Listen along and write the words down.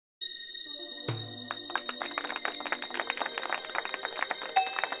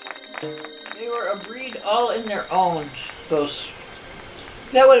a breed all in their own.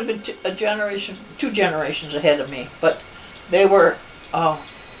 That would have been two generations ahead of me, but they were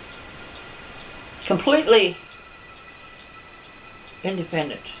completely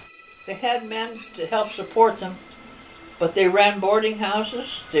independent. They had men to help support them, but they ran boarding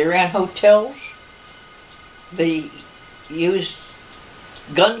houses, they ran hotels, they used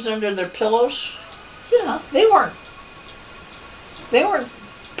guns under their pillows. You know, they weren't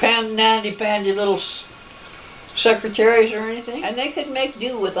nandy-pandy little secretaries or anything, and they could make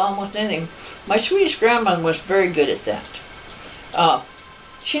do with almost anything. My Swedish grandma was very good at that.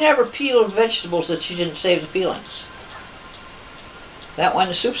 She never peeled vegetables that she didn't save the peelings. That went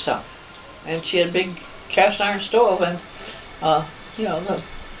to soup stock. And she had a big cast iron stove, and you know,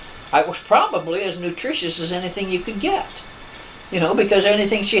 I was probably as nutritious as anything you could get. You know, because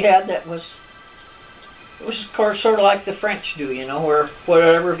anything she had that was, it was of course sort of like the French do, you know, where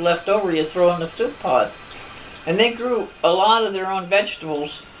whatever's left over you throw in the soup pot. And they grew a lot of their own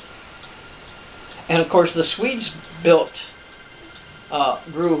vegetables. And of course the Swedes grew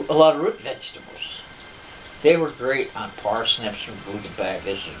a lot of root vegetables. They were great on parsnips and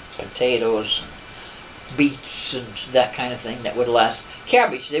rutabagas and potatoes and beets and that kind of thing that would last.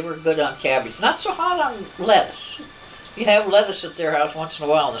 Cabbage, they were good on cabbage. Not so hot on lettuce. You have lettuce at their house once in a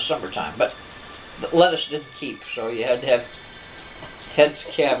while in the summertime, but the lettuce didn't keep, so you had to have heads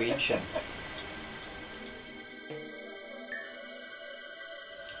of cabbage.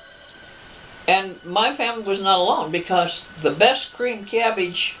 And my family was not alone, because the best creamed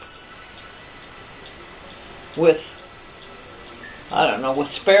cabbage with, I don't know, with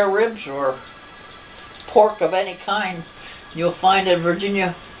spare ribs or pork of any kind, you'll find at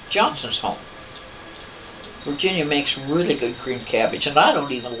Virginia Johnson's home. Virginia makes really good creamed cabbage, and I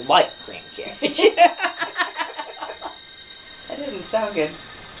don't even like creamed cabbage. That didn't sound good.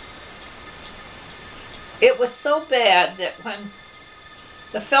 It was so bad that when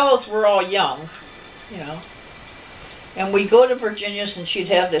the fellows were all young, you know, and we'd go to Virginia's and she'd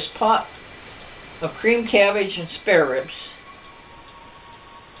have this pot of creamed cabbage and spare ribs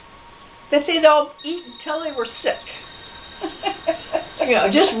that they'd all eat until they were sick. You know,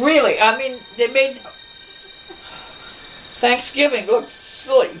 just really, I mean, they made Thanksgiving look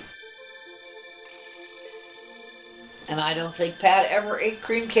silly. And I don't think Pat ever ate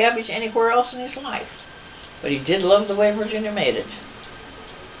creamed cabbage anywhere else in his life. But he did love the way Virginia made it.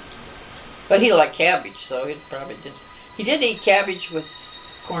 But he liked cabbage, so he probably did. He did eat cabbage with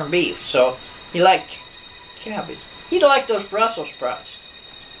corned beef, so he liked cabbage. He liked those Brussels sprouts.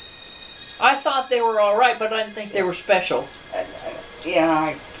 I thought they were all right, but I didn't think they were special.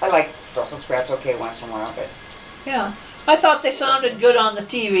 Yeah, I like Brussels sprouts okay once in a while, but... Yeah, I thought they sounded good on the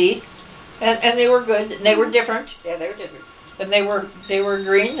TV, and they were good, and they were different. Yeah, they were different. And they were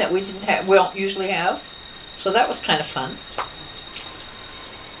green that we don't usually have, so that was kind of fun.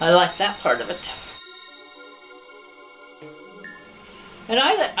 I liked that part of it. And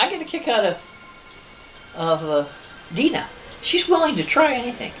I get a kick out of Dina. She's willing to try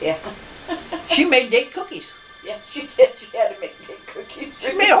anything. Yeah. She made date cookies. Yeah, she said she had to make date cookies.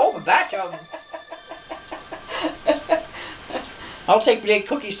 She made a whole batch of them. I'll take date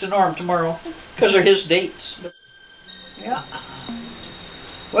cookies to Norm tomorrow, because they're his dates. But, yeah.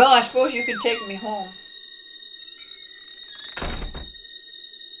 Well, I suppose you could take me home.